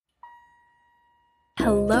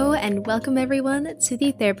Hello and welcome everyone to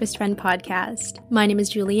the Therapist Friend podcast. My name is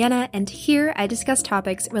Juliana and here I discuss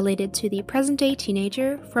topics related to the present-day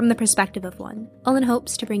teenager from the perspective of one, all in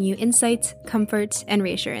hopes to bring you insights, comfort, and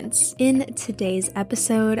reassurance. In today's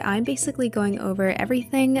episode, I'm basically going over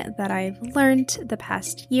everything that I've learned the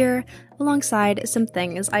past year alongside some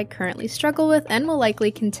things I currently struggle with and will likely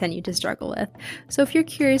continue to struggle with. So if you're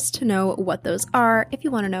curious to know what those are, if you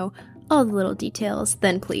want to know all the little details,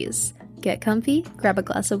 then please get comfy, grab a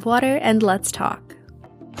glass of water, and let's talk.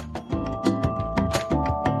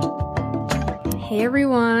 Hey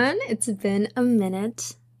everyone, it's been a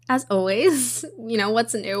minute. As always,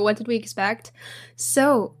 what's new? What did we expect?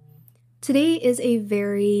 So, today is a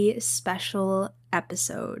very special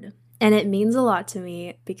episode, and it means a lot to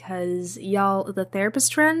me because, y'all, the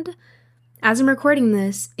Therapist Friend, as I'm recording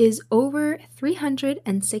this, is over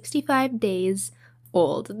 365 days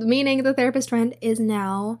old, meaning the Therapist Friend is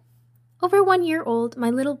now over 1 year old,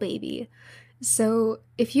 my little baby. So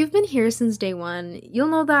if you've been here since day one, you'll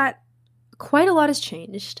know that quite a lot has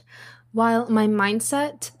changed. While my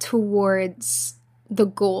mindset towards the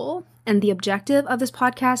goal and the objective of this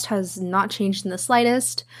podcast has not changed in the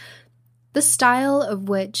slightest, the style of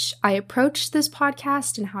which I approach this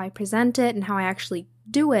podcast and how I present it and how I actually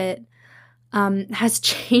do it has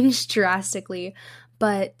changed drastically.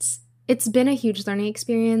 But it's been a huge learning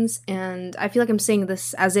experience, and I feel like I'm saying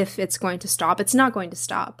this as if it's going to stop. It's not going to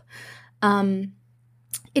stop. It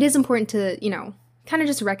is important to, kind of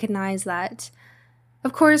just recognize that,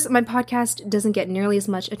 of course, my podcast doesn't get nearly as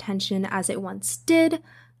much attention as it once did,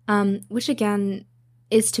 which again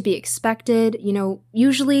is to be expected.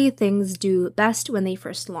 Usually things do best when they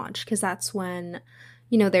first launch, because that's when,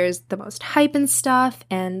 there's the most hype and stuff,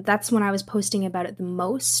 and that's when I was posting about it the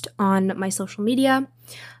most on my social media.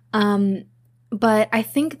 But I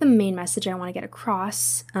think the main message I want to get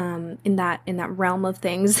across in that realm of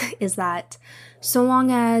things is that so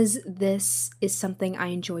long as this is something I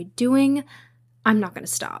enjoy doing, I'm not going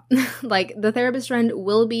to stop. Like, the Therapist Friend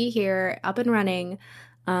will be here up and running,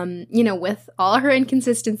 with all her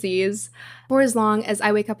inconsistencies for as long as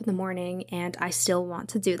I wake up in the morning and I still want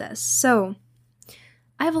to do this. So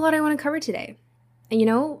I have a lot I want to cover today. And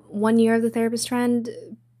 1 year of the Therapist Friend,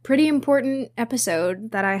 pretty important episode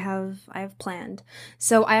that I have planned.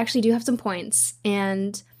 So I actually do have some points.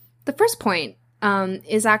 And the first point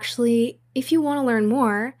is actually, if you want to learn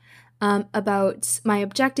more about my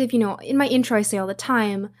objective, in my intro I say all the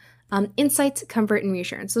time, insights, comfort, and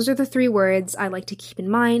reassurance. Those are the three words I like to keep in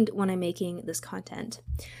mind when I'm making this content.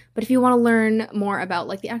 But if you want to learn more about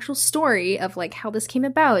the actual story of how this came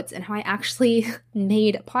about and how I actually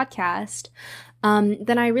made a podcast,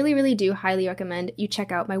 then I really, really do highly recommend you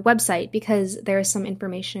check out my website, because there is some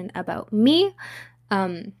information about me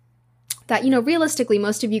that, realistically,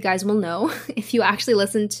 most of you guys will know if you actually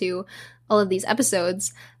listen to all of these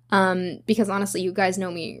episodes, because honestly, you guys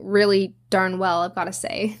know me really darn well, I've got to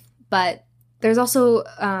say. But there's also,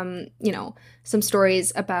 some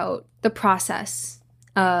stories about the process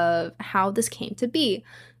of how this came to be.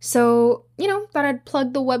 So, thought I'd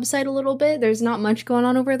plug the website a little bit. There's not much going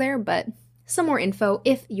on over there, but some more info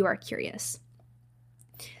if you are curious.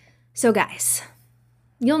 So guys,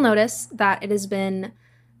 you'll notice that it has been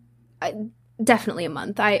definitely a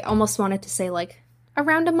month. I almost wanted to say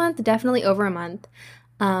around a month, definitely over a month,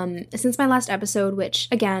 since my last episode, which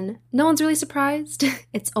again, no one's really surprised.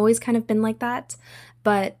 It's always kind of been like that.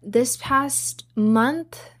 But this past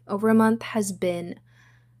month, over a month, has been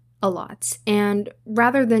a lot. And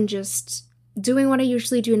rather than just doing what I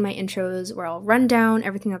usually do in my intros, where I'll run down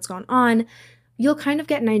everything that's gone on, you'll kind of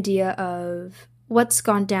get an idea of what's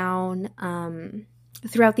gone down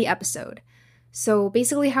throughout the episode. So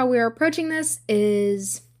basically how we're approaching this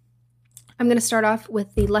is, I'm going to start off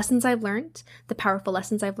with the lessons I've learned, the powerful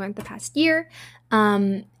lessons I've learned the past year,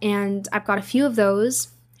 and I've got a few of those,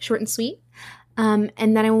 short and sweet. And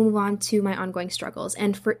then I will move on to my ongoing struggles.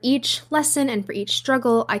 And for each lesson and for each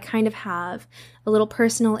struggle, I kind of have a little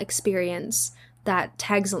personal experience that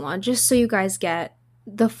tags along, just so you guys get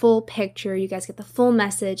the full picture, you guys get the full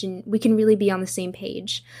message, and we can really be on the same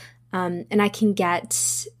page. And I can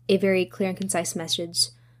get a very clear and concise message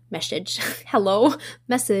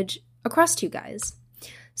across to you guys.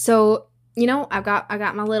 So, I've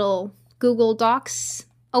got my little Google Docs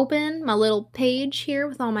open, my little page here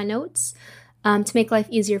with all my notes, to make life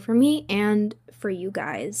easier for me and for you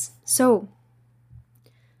guys. So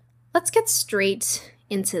let's get straight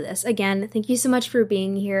into this. Again, thank you so much for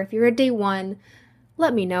being here. If you're at day one,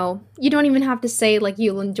 let me know. You don't even have to say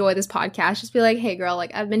you'll enjoy this podcast. Just be like, hey girl,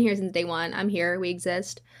 I've been here since day one. I'm here. We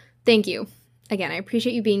exist. Thank you. Again, I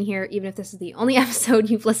appreciate you being here, even if this is the only episode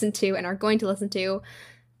you've listened to and are going to listen to.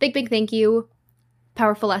 Big, big thank you.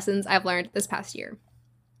 Powerful lessons I've learned this past year.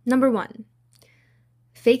 Number 1,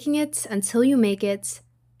 faking it until you make it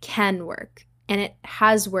can work. And it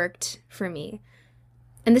has worked for me.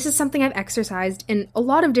 And this is something I've exercised in a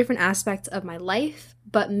lot of different aspects of my life,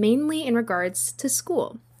 but mainly in regards to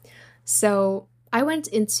school. So I went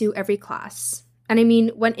into every class. And I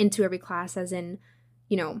mean, went into every class as in,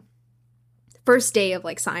 first day of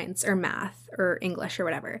like science or math or English or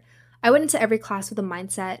whatever. I went into every class with a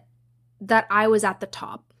mindset that I was at the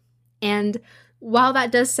top. And while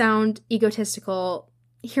that does sound egotistical,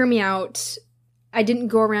 hear me out. I didn't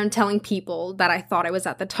go around telling people that I thought I was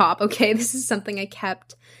at the top, okay? This is something I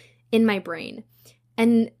kept in my brain.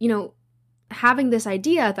 And, having this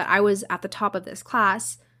idea that I was at the top of this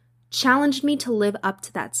class challenged me to live up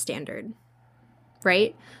to that standard,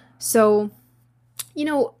 right? So,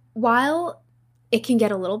 while it can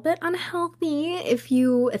get a little bit unhealthy if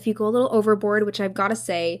you go a little overboard, which I've got to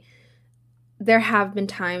say, there have been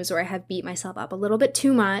times where I have beat myself up a little bit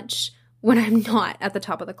too much when I'm not at the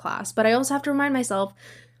top of the class. But I also have to remind myself,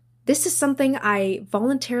 this is something I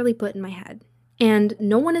voluntarily put in my head. And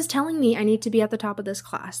no one is telling me I need to be at the top of this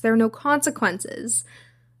class. There are no consequences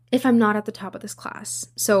if I'm not at the top of this class.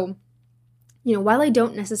 So, while I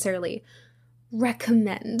don't necessarily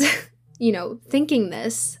recommend, thinking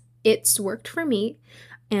this, it's worked for me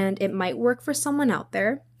and it might work for someone out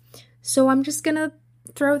there. So I'm just going to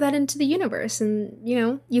throw that into the universe and,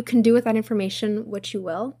 you can do with that information what you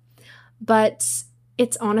will. But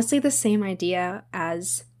it's honestly the same idea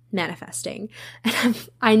as manifesting. And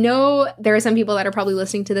I know there are some people that are probably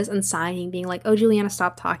listening to this and sighing, being like, oh, Juliana,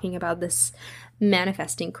 stop talking about this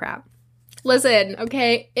manifesting crap. Listen,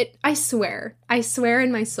 okay? I swear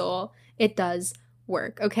in my soul, it does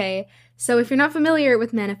work, okay? So if you're not familiar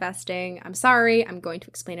with manifesting, I'm sorry. I'm going to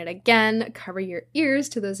explain it again. Cover your ears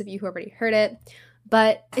to those of you who already heard it.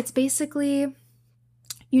 But it's basically,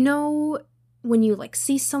 when you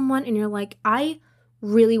see someone and you're like, I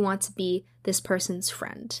really want to be this person's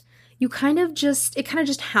friend. It kind of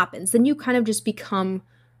just happens. Then you kind of just become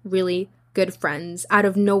really good friends out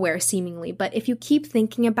of nowhere seemingly. But if you keep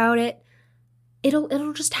thinking about it,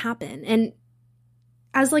 it'll just happen. And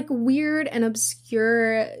as weird and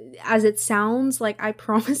obscure as it sounds, I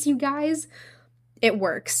promise you guys, it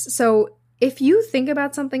works. So if you think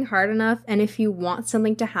about something hard enough and if you want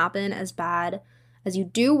something to happen as bad as you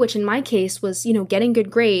do, which in my case was, getting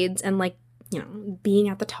good grades and being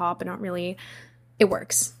at the top and not really, it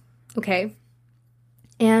works. Okay.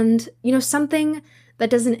 And, something that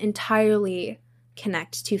doesn't entirely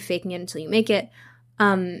connect to faking it until you make it,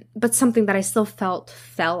 but something that I still felt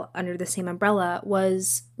fell under the same umbrella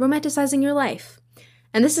was romanticizing your life.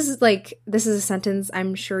 And this is a sentence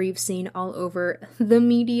I'm sure you've seen all over the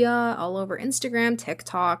media, all over Instagram,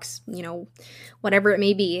 TikToks, whatever it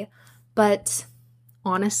may be. But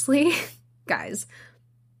honestly, guys,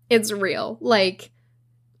 it's real.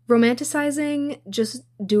 Romanticizing just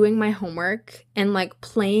doing my homework and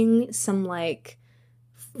playing some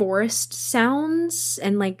forest sounds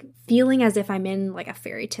and feeling as if I'm in a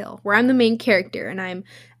fairy tale where I'm the main character and I'm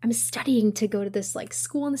studying to go to this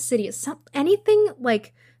school in the city. Anything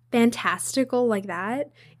fantastical like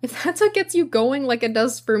that. If that's what gets you going it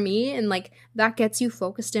does for me and that gets you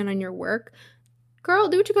focused in on your work, girl,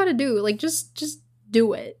 do what you gotta do. Just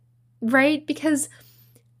do it. Right? Because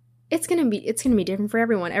it's gonna be different for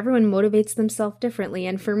everyone. Everyone motivates themselves differently.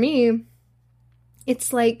 And for me,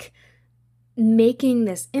 it's making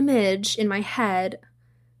this image in my head.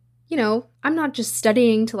 I'm not just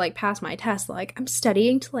studying to pass my test. I'm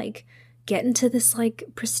studying to get into this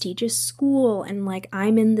prestigious school and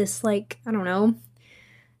I'm in this I don't know,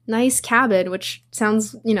 nice cabin, which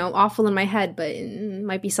sounds awful in my head, but it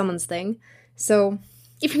might be someone's thing. So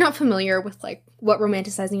if you're not familiar with what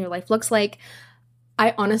romanticizing your life looks like,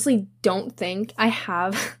 I honestly don't think I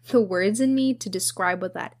have the words in me to describe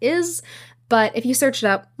what that is. But if you search it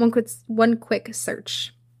up, one quick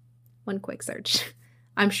search,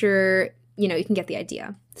 I'm sure you can get the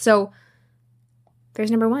idea. So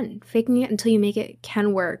there's number 1. Faking it until you make it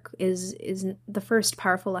can work is the first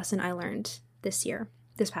powerful lesson I learned this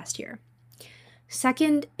past year.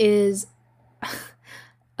 Second is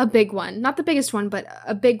a big one. Not the biggest one, but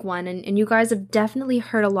a big one. And you guys have definitely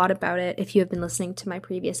heard a lot about it if you have been listening to my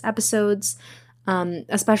previous episodes,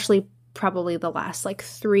 especially probably the last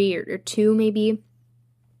 3 or 2 maybe.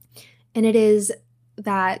 And it is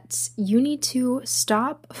that you need to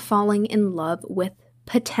stop falling in love with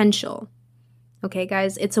potential. Okay,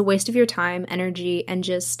 guys, it's a waste of your time, energy, and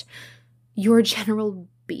just your general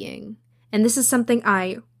being. And this is something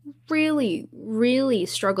I really, really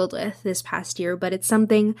struggled with this past year, but it's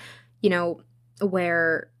something,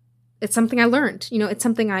 where it's something I learned. It's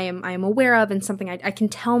something I am aware of, and something I can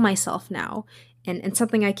tell myself now, and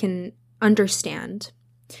something I can understand.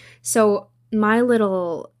 So my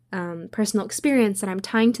little personal experience that I'm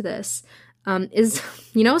tying to this is,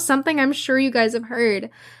 something I'm sure you guys have heard.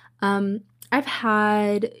 I've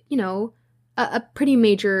had, a pretty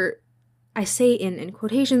major, I say in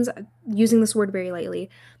quotations, using this word very lightly,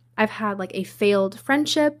 I've had like a failed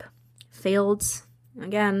friendship, failed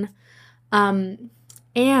again,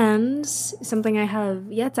 and something I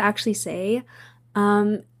have yet to actually say,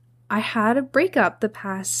 I had a breakup the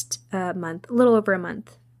past month, a little over a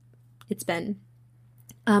month it's been,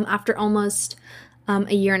 after almost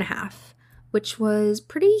a year and a half, which was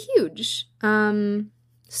pretty huge.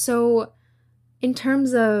 So in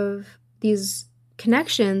terms of these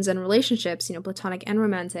connections and relationships, platonic and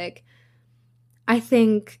romantic, I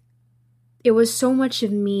think it was so much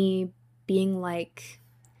of me being like,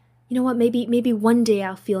 you know what, maybe one day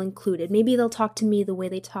I'll feel included. Maybe they'll talk to me the way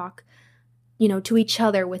they talk, to each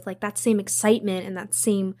other, with like that same excitement and that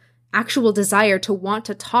same actual desire to want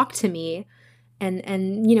to talk to me. And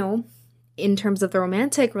in terms of the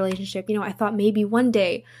romantic relationship, I thought maybe one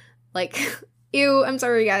day, like, ew, I'm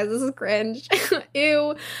sorry guys, this is cringe.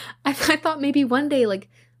 Ew. I thought maybe one day, like,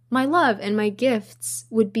 my love and my gifts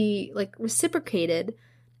would be like reciprocated,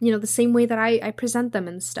 the same way that I present them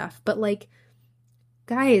and stuff. But like,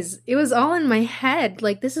 guys, it was all in my head.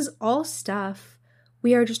 Like, this is all stuff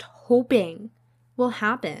we are just hoping will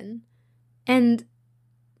happen. And,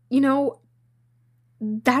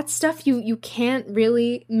 that stuff you can't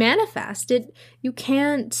really manifest. You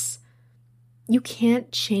can't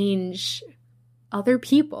change other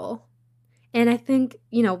people. And I think,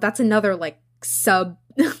 that's another like sub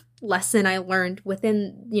lesson I learned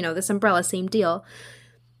within, this umbrella, same deal.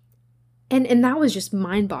 And that was just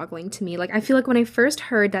mind-boggling to me. Like, I feel like when I first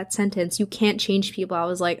heard that sentence, you can't change people, I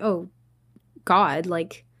was like, oh, God,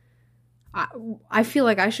 like, I feel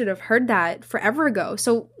like I should have heard that forever ago.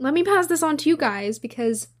 So let me pass this on to you guys,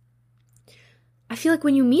 because I feel like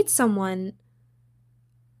when you meet someone,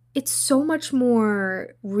 it's so much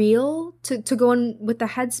more real to go in with the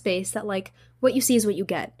headspace that, like, what you see is what you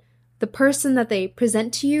get. The person that they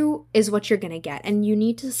present to you is what you're going to get. And you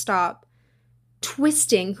need to stop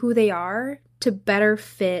twisting who they are to better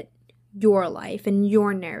fit your life and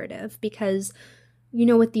your narrative. Because,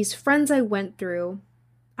 with these friends I went through,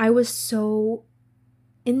 I was so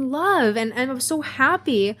in love and I was so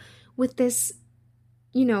happy with this,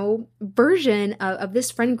 version of this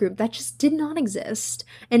friend group that just did not exist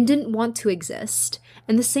and didn't want to exist.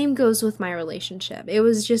 And the same goes with my relationship. It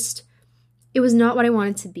was not what I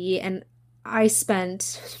wanted to be. And I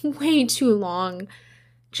spent way too long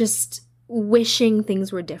just wishing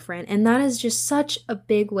things were different. And that is just such a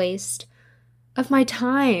big waste of my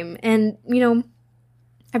time. And,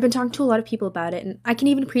 I've been talking to a lot of people about it, and I can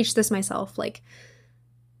even preach this myself. Like,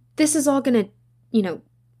 this is all gonna,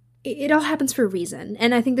 it all happens for a reason.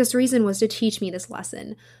 And I think this reason was to teach me this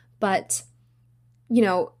lesson. But,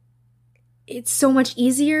 it's so much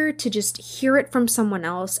easier to just hear it from someone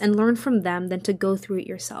else and learn from them than to go through it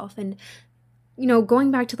yourself. And,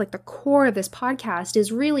 going back to like the core of this podcast is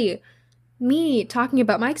really me talking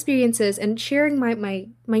about my experiences and sharing my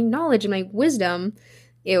knowledge and my wisdom.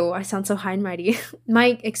 Ew, I sound so high and mighty.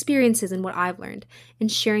 My experiences and what I've learned,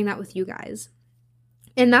 and sharing that with you guys.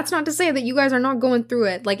 And that's not to say that you guys are not going through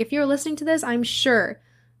it. Like, if you're listening to this, I'm sure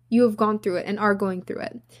you have gone through it and are going through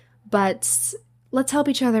it. But let's help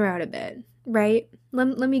each other out a bit, right?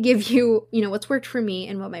 Let me give you, what's worked for me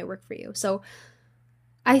and what might work for you. So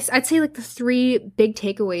I'd say like the three big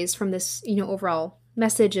takeaways from this, overall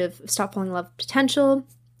message of Stop Falling in Love Potential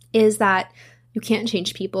is that you can't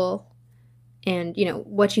change people. And,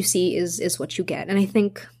 what you see is what you get. And I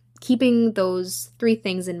think keeping those three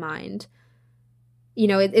things in mind,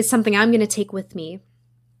 it's something I'm going to take with me,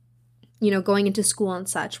 going into school and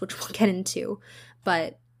such, which we'll get into.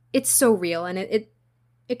 But it's so real, and it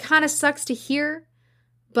kind of sucks to hear,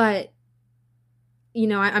 but,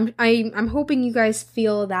 I'm hoping you guys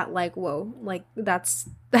feel that, like, whoa, like that's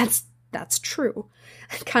true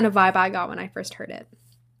kind of vibe I got when I first heard it.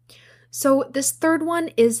 So this third one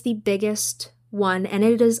is the biggest one, and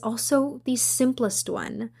it is also the simplest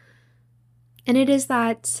one. And it is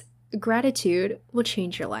that gratitude will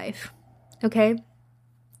change your life. Okay?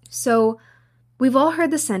 So we've all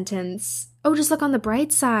heard the sentence, oh, just look on the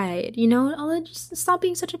bright side, I'll just stop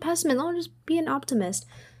being such a pessimist. I'll just be an optimist.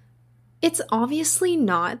 It's obviously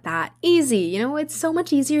not that easy. It's so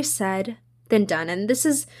much easier said than done. And this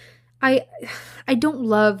is, I I don't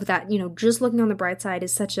love that, just looking on the bright side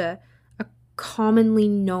is such a commonly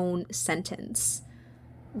known sentence,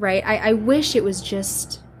 right? I wish it was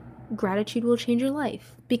just gratitude will change your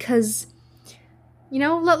life, because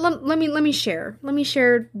let me share. Let me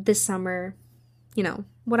share this summer,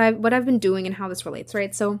 what I've been doing and how this relates,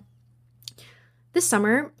 right? So this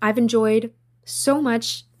summer, I've enjoyed so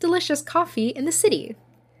much delicious coffee in the city.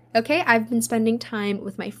 Okay, I've been spending time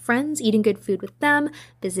with my friends, eating good food with them,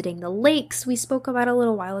 visiting the lakes we spoke about a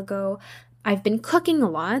little while ago. I've been cooking a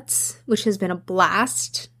lot, which has been a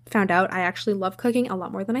blast. Found out I actually love cooking a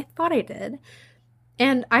lot more than I thought I did.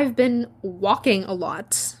 And I've been walking a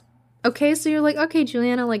lot. Okay, so you're like, okay,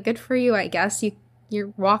 Juliana, like, good for you, I guess.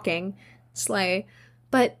 You're walking, slay.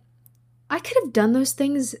 But I could have done those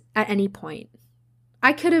things at any point.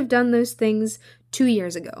 I could have done those things 2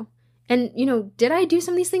 years ago. And, did I do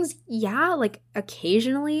some of these things? Yeah, like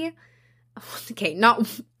occasionally. Okay,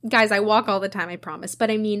 not, guys, I walk all the time, I promise.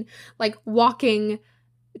 But I mean, like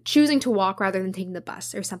choosing to walk rather than taking the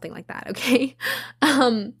bus or something like that, okay?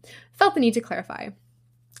 Felt the need to clarify.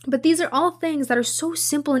 But these are all things that are so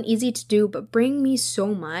simple and easy to do, but bring me so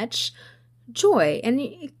much joy. And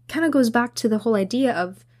it kind of goes back to the whole idea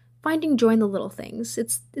of finding joy in the little things.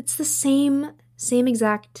 It's the same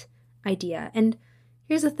exact idea. And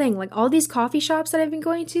here's the thing, like all these coffee shops that I've been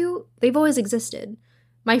going to, they've always existed.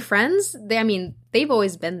 My friends, they've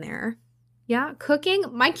always been there. Yeah, cooking,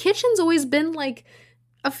 my kitchen's always been like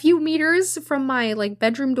a few meters from my like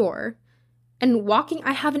bedroom door. And walking,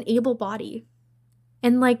 I have an able body.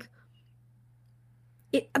 And like,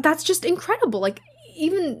 that's just incredible. Like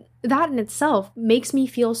even that in itself makes me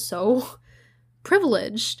feel so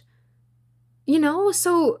privileged.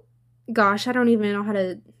 So gosh, I don't even know how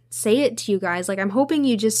to say it to you guys. Like, I'm hoping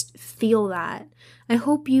you just feel that. I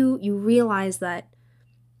hope you realize that,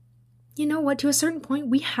 you know what, to a certain point,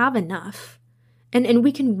 we have enough. And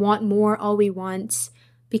we can want more all we want,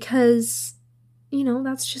 because,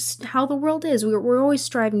 that's just how the world is. We're always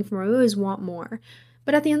striving for more. We always want more.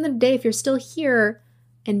 But at the end of the day, if you're still here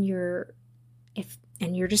and you're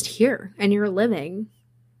just here and you're living,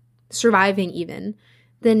 surviving even,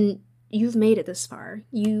 then you've made it this far.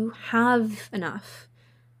 You have enough.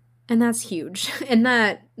 And that's huge. And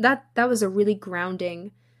that was a really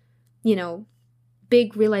grounding,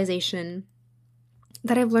 big realization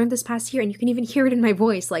that I've learned this past year. And you can even hear it in my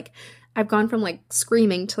voice. Like, I've gone from like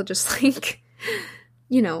screaming to just like,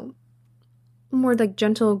 more like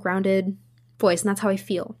gentle, grounded voice. And that's how I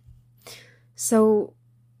feel. So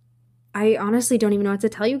I honestly don't even know what to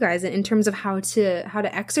tell you guys in terms of how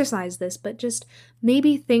to exercise this, but just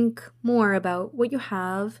maybe think more about what you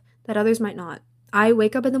have that others might not. I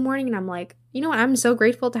wake up in the morning and I'm like, you know what? I'm so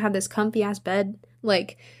grateful to have this comfy ass bed.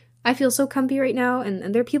 Like, I feel so comfy right now.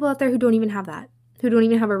 And there are people out there who don't even have that, who don't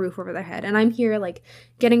even have a roof over their head. And I'm here like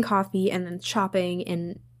getting coffee and then shopping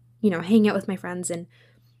and, hanging out with my friends. And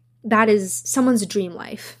that is someone's dream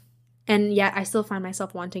life. And yet I still find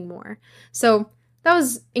myself wanting more. So that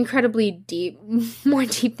was incredibly deep, more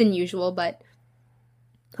deep than usual, but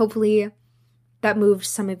hopefully that moved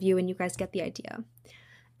some of you and you guys get the idea.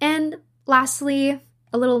 And lastly,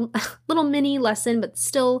 a little mini lesson, but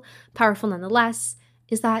still powerful nonetheless,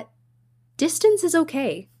 is that distance is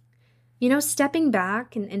okay. Stepping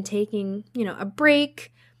back and taking, a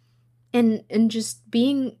break and just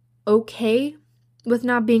being okay with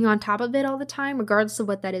not being on top of it all the time, regardless of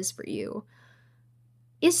what that is for you,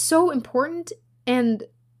 is so important. And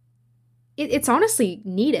it's honestly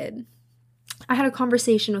needed. I had a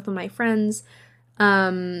conversation with one of my friends.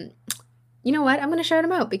 You know what? I'm going to shout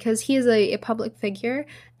him out because he is a public figure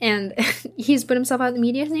and he's put himself out in the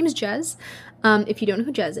media. His name is Jez. If you don't know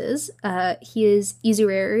who Jez is, he is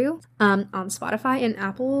Izuraru on Spotify and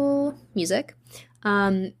Apple Music.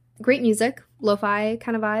 Great music, lo-fi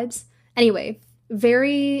kind of vibes. Anyway,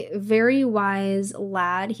 very, very wise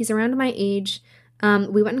lad. He's around my age.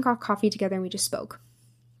 We went and got coffee together and we just spoke.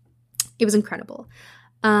 It was incredible.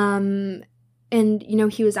 And,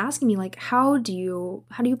 he was asking me, like, how do you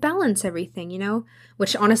balance everything,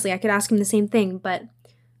 which honestly, I could ask him the same thing, but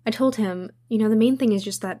I told him, the main thing is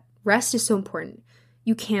just that rest is so important.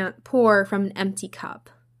 You can't pour from an empty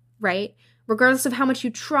cup, right? Regardless of how much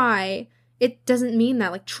you try, it doesn't mean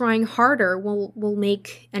that like trying harder will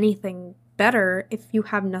make anything better if you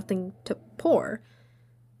have nothing to pour,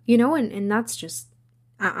 and that's just,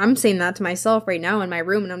 I'm saying that to myself right now in my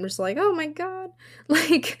room, and I'm just like, oh my God.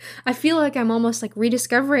 Like, I feel like I'm almost like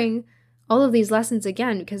rediscovering all of these lessons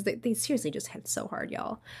again because they seriously just hit so hard,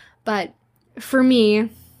 y'all. But for me,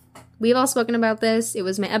 we've all spoken about this. It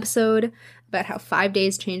was my episode about how 5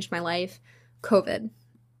 days changed my life. COVID.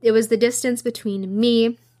 It was the distance between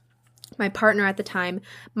me my partner at the time,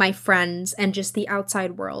 my friends, and just the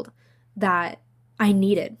outside world that I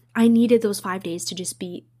needed. I needed those 5 days to just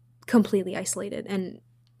be completely isolated. And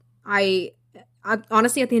I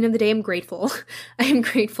honestly, at the end of the day, I'm grateful. I am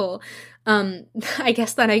grateful, I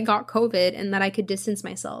guess, that I got COVID and that I could distance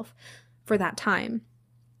myself for that time.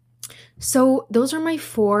 So those are my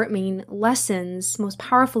 4 main lessons, most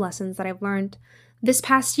powerful lessons that I've learned this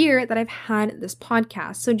past year that I've had this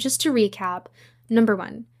podcast. So just to recap, number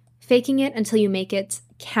 1, faking it until you make it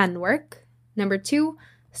can work. Number 2,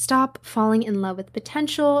 stop falling in love with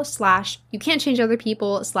potential / you can't change other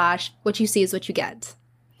people / what you see is what you get.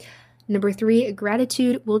 Number 3,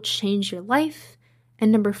 gratitude will change your life.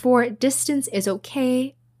 And number 4, distance is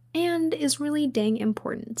okay and is really dang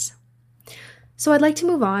important. So I'd like to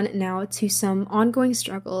move on now to some ongoing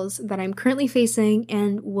struggles that I'm currently facing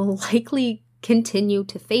and will likely continue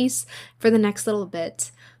to face for the next little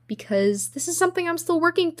bit, because this is something I'm still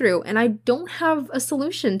working through and I don't have a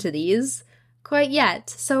solution to these quite yet.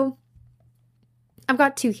 So I've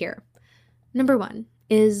got 2 here. Number 1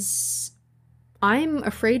 is I'm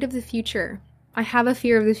afraid of the future. I have a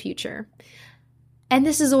fear of the future. And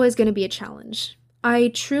this is always going to be a challenge.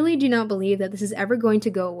 I truly do not believe that this is ever going to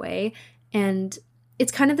go away. And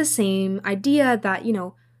it's kind of the same idea that,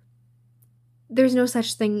 there's no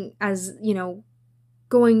such thing as,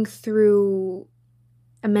 going through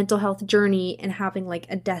a mental health journey and having like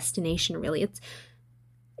a destination, really.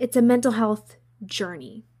 It's a mental health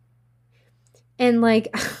journey. And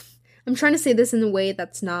like, I'm trying to say this in a way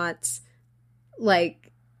that's not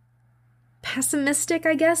like pessimistic,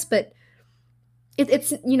 I guess, but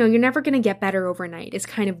it's you're never going to get better overnight is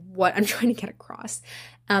kind of what I'm trying to get across.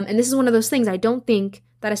 And this is one of those things. I don't think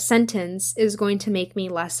that a sentence is going to make me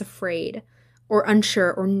less afraid or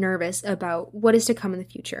unsure or nervous about what is to come in the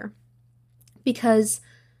future. Because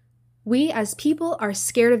we as people are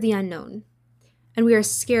scared of the unknown. And we are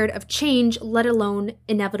scared of change, let alone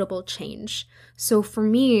inevitable change. So for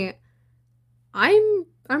me, I'm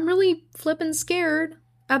really flippin' scared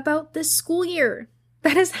about this school year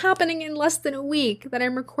that is happening in less than a week that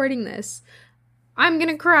I'm recording this. I'm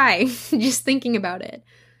gonna cry just thinking about it.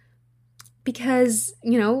 Because,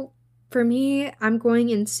 for me, I'm going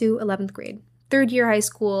into 11th grade, 3rd year high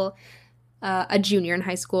school, a junior in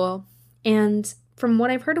high school. And from what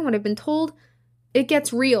I've heard and what I've been told, it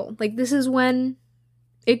gets real. Like, this is when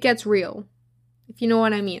it gets real, if you know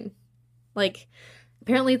what I mean. Like,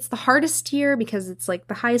 apparently it's the hardest year because it's like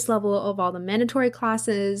the highest level of all the mandatory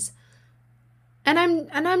classes. And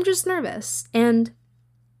I'm just nervous. And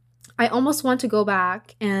I almost want to go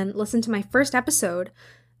back and listen to my first episode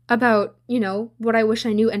about, what I wish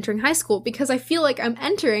I knew entering high school, because I feel like I'm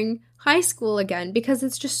entering high school again because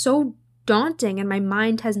it's just so daunting and my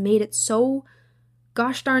mind has made it so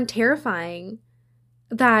gosh darn terrifying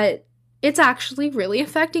that it's actually really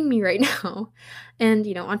affecting me right now. And,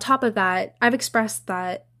 on top of that, I've expressed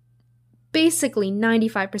that basically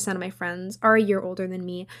 95% of my friends are a year older than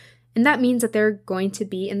me. And that means that they're going to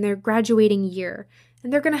be in their graduating year.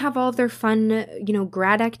 And they're going to have all of their fun,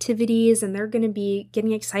 grad activities. And they're going to be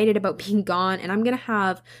getting excited about being gone. And I'm going to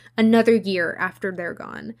have another year after they're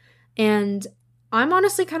gone. And I'm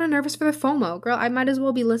honestly kind of nervous for the FOMO. Girl, I might as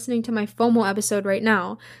well be listening to my FOMO episode right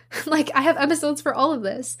now. Like, I have episodes for all of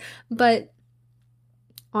this. But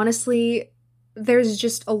honestly, there's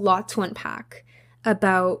just a lot to unpack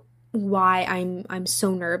about why I'm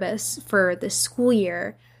so nervous for this school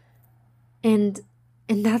year. And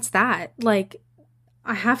that's that. Like,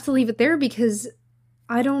 I have to leave it there because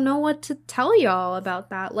I don't know what to tell y'all about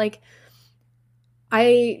that. Like,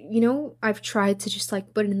 I've tried to just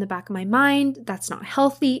like put it in the back of my mind. That's not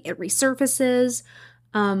healthy. It resurfaces.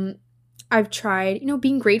 I've tried,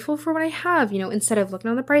 being grateful for what I have, instead of looking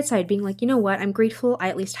on the bright side, being like, what, I'm grateful I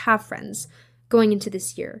at least have friends going into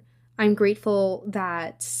this year. I'm grateful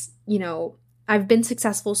that, I've been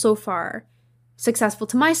successful so far, successful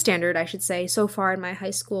to my standard, I should say, so far in my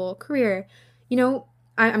high school career.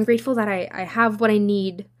 I'm grateful that I have what I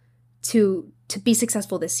need to be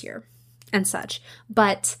successful this year and such.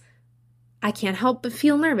 But I can't help but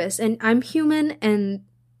feel nervous, and I'm human, and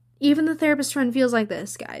even the therapist friend feels like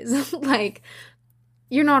this, guys. Like,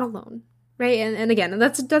 you're not alone, right? And again,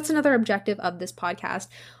 that's another objective of this podcast.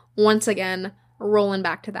 Once again, rolling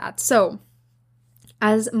back to that. So,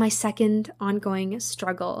 as my second ongoing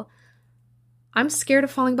struggle, I'm scared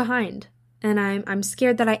of falling behind. And I'm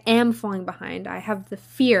scared that I am falling behind. I have the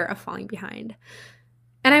fear of falling behind.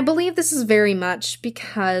 And I believe this is very much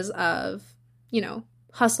because of,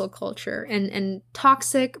 hustle culture and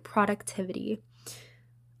toxic productivity.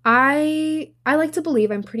 I like to believe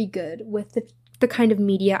I'm pretty good with the the kind of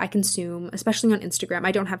media I consume, especially on Instagram.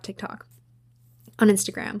 I don't have TikTok. On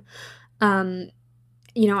Instagram.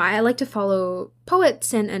 I like to follow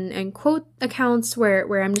poets and quote accounts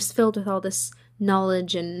where I'm just filled with all this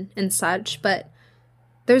knowledge and such, but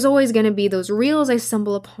there's always going to be those reels I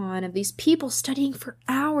stumble upon of these people studying for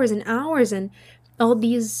hours and hours, and all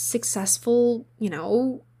these successful,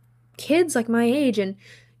 kids like my age. And,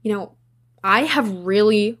 I have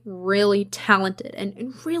really, really talented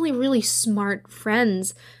and really, really smart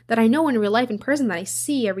friends that I know in real life in person that I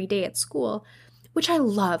see every day at school, which I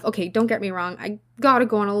love. Okay, don't get me wrong. I gotta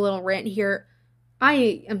go on a little rant here.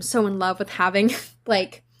 I am so in love with having,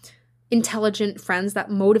 intelligent friends that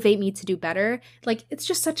motivate me to do better. It's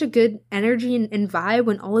just such a good energy and vibe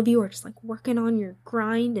when all of you are just, working on your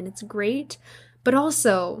grind, and it's great. But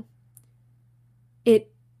also, it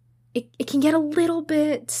can get a little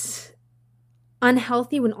bit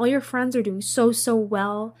unhealthy when all your friends are doing so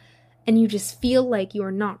well, and you just feel like you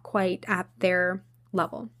are not quite at their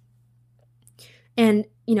level. And,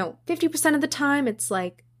 50% of the time, it's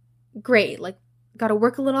great, gotta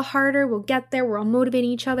work a little harder, we'll get there, we're all motivating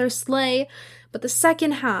each other, slay. But the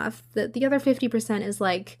second half, the other 50% is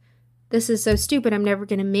this is so stupid, I'm never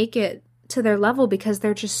gonna make it to their level because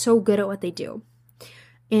they're just so good at what they do.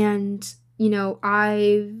 And,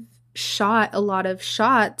 I've shot a lot of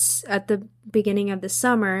shots at the beginning of the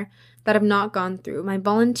summer that have not gone through. My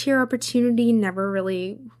volunteer opportunity never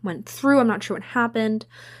really went through. I'm not sure what happened.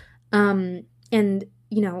 And,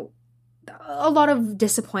 a lot of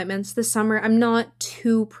disappointments this summer. I'm not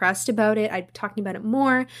too pressed about it. I'm talking about it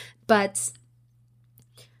more, but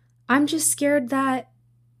I'm just scared that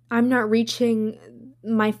I'm not reaching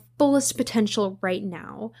my fullest potential right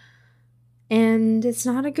now. And it's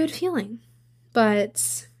not a good feeling.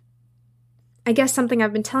 But I guess something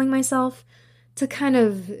I've been telling myself to kind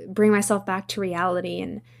of bring myself back to reality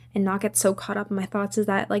and not get so caught up in my thoughts is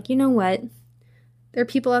that, you know what? There are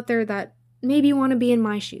people out there that maybe want to be in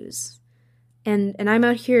my shoes. And I'm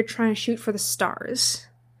out here trying to shoot for the stars,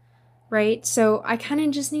 right? So I kind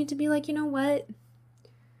of just need to be you know what?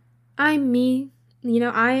 I'm me.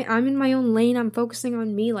 I'm in my own lane. I'm focusing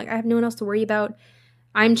on me. I have no one else to worry about.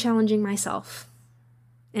 I'm challenging myself.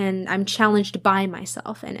 And I'm challenged by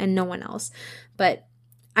myself and no one else. But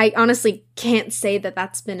I honestly can't say that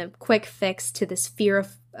that's been a quick fix to this fear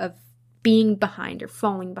of being behind or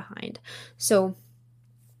falling behind. So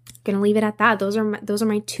gonna leave it at that. Those are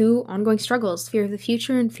my two ongoing struggles: fear of the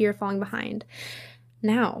future and fear of falling behind.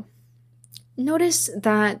 Now, notice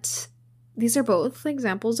that these are both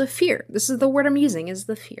examples of fear. This is the word I'm using, is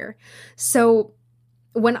the fear. So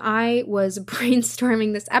when I was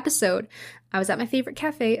brainstorming this episode, I was at my favorite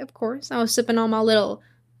cafe, of course. I was sipping on my little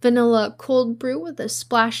vanilla cold brew with a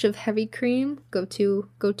splash of heavy cream. Go to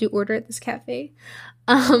order at this cafe.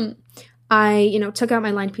 I, took out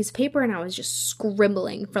my lined piece of paper and I was just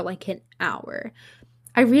scribbling for an hour.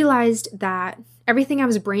 I realized that everything I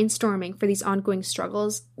was brainstorming for these ongoing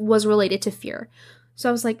struggles was related to fear. So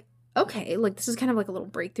I was okay, this is kind of a little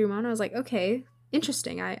breakthrough moment. I was okay,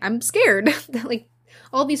 interesting. I'm scared that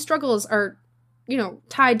all these struggles are,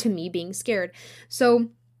 tied to me being scared. So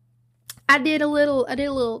I did a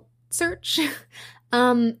little search,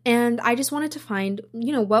 and I just wanted to find,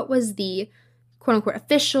 what was the quote unquote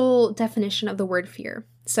official definition of the word fear.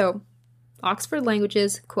 So Oxford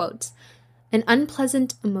Languages quotes, an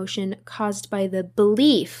unpleasant emotion caused by the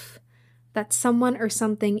belief that someone or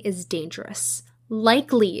something is dangerous,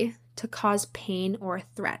 likely to cause pain or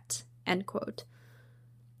threat, end quote.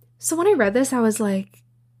 So when I read this, I was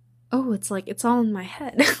oh, it's all in my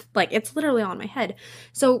head. It's literally all in my head.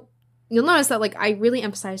 So you'll notice that I really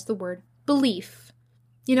emphasize the word belief.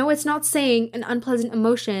 It's not saying an unpleasant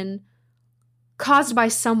emotion caused by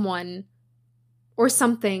someone or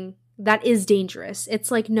something that is dangerous.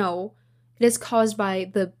 It's no, it is caused by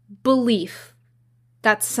the belief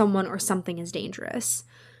that someone or something is dangerous.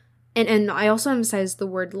 And I also emphasize the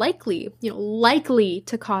word likely, likely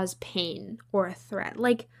to cause pain or a threat.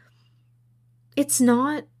 It's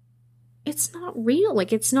not real.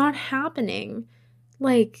 It's not happening.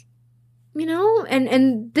 And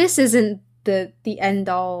this isn't the end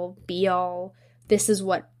all be all. This is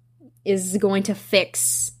what is going to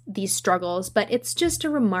fix these struggles, but it's just a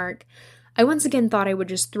remark I once again thought I would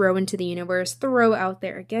just throw into the universe, throw out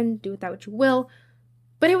there. Again, do with that what you will.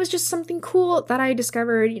 But it was just something cool that I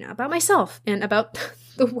discovered, about myself and about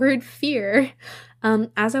the word fear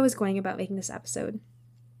as I was going about making this episode.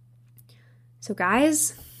 So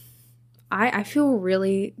guys, I feel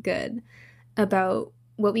really good about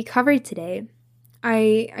what we covered today.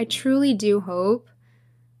 I truly do hope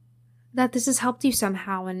that this has helped you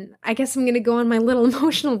somehow. And I guess I'm going to go on my little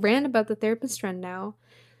emotional rant about the therapist friend now.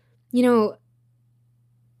 You know,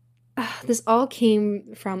 this all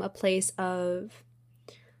came from a place of,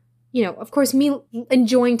 you know, of course, me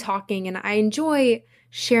enjoying talking, and I enjoy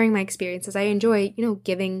sharing my experiences. I enjoy, you know,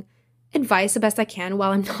 giving advice the best I can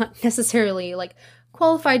while I'm not necessarily like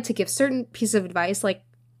qualified to give certain pieces of advice, like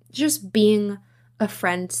just being a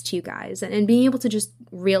friend to you guys and being able to just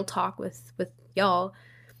real talk with y'all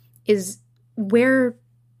is where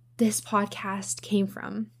this podcast came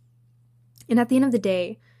from. And at the end of the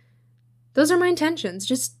day, those are my intentions,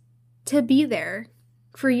 just to be there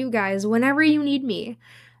for you guys whenever you need me.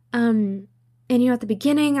 And you know, at the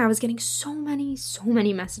beginning, I was getting so many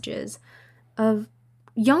messages of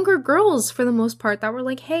younger girls, for the most part, that were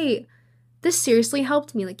like, hey, this seriously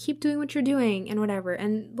helped me, like, keep doing what you're doing and whatever.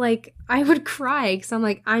 And like, I would cry because I'm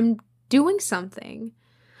like, I'm doing something.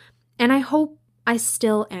 And I hope I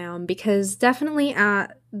still am, because definitely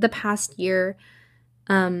the past year,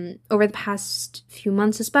 over the past few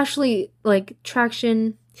months, especially, like,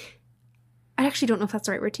 traction, I actually don't know if that's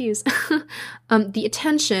the right word to use. The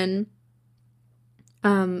attention,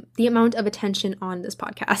 the amount of attention on this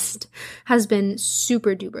podcast has been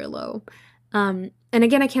super duper low. And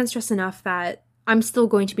again, I can't stress enough that I'm still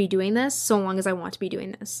going to be doing this so long as I want to be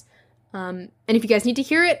doing this. And if you guys need to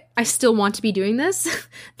hear it, I still want to be doing this.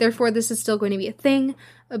 Therefore, this is still going to be a thing.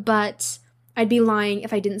 But I'd be lying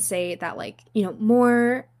if I didn't say that, like, you know,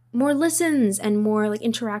 more listens and more like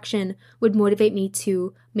interaction would motivate me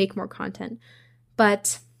to make more content.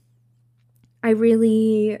 But I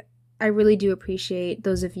really do appreciate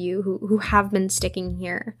those of you who have been sticking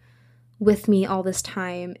here with me all this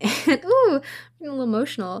time. And ooh, I'm a little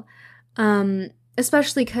emotional.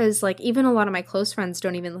 Especially because, like, even a lot of my close friends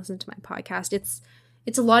don't even listen to my podcast.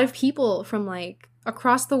 It's a lot of people from, like,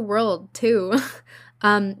 across the world too.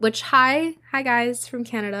 Which hi guys from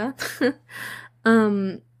Canada.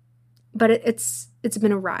 But it's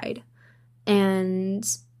been a ride. And,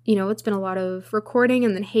 you know, it's been a lot of recording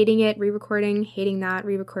and then hating it, re-recording, hating that,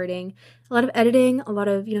 re-recording, a lot of editing, a lot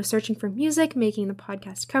of, you know, searching for music, making the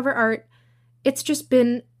podcast cover art. It's just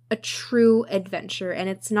been a true adventure, and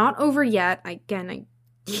it's not over yet. I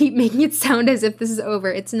keep making it sound as if this is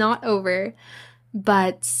over. It's not over.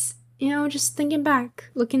 But, you know, just thinking back,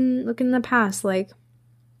 looking in the past, like,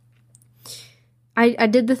 I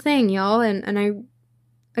did the thing, y'all, and I,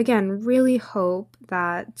 again, really hope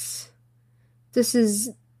that this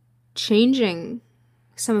is changing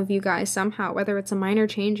some of you guys somehow, whether it's a minor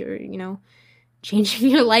change or, you know, changing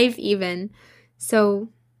your life even. So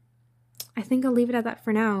I think I'll leave it at that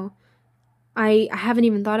for now. I haven't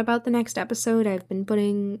even thought about the next episode. I've been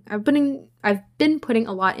putting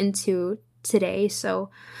a lot into today, so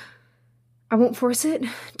I won't force it.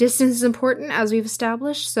 Distance is important, as we've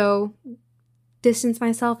established, so distance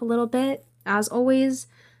myself a little bit. As always,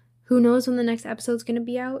 who knows when the next episode's going to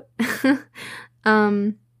be out?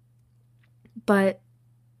 But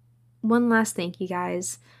one last thank you,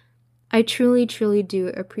 guys. I truly do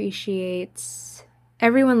appreciate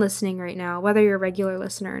everyone listening right now, whether you're a regular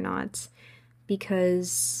listener or not,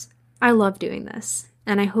 because I love doing this,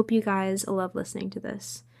 and I hope you guys love listening to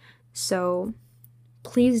this. So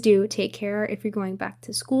please do take care. If you're going back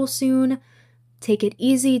to school soon, take it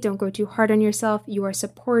easy. Don't go too hard on yourself. You are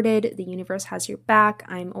supported. The universe has your back.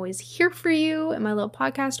 I'm always here for you in my little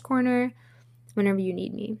podcast corner whenever you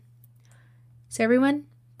need me. So everyone,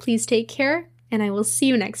 please take care, and I will see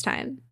you next time.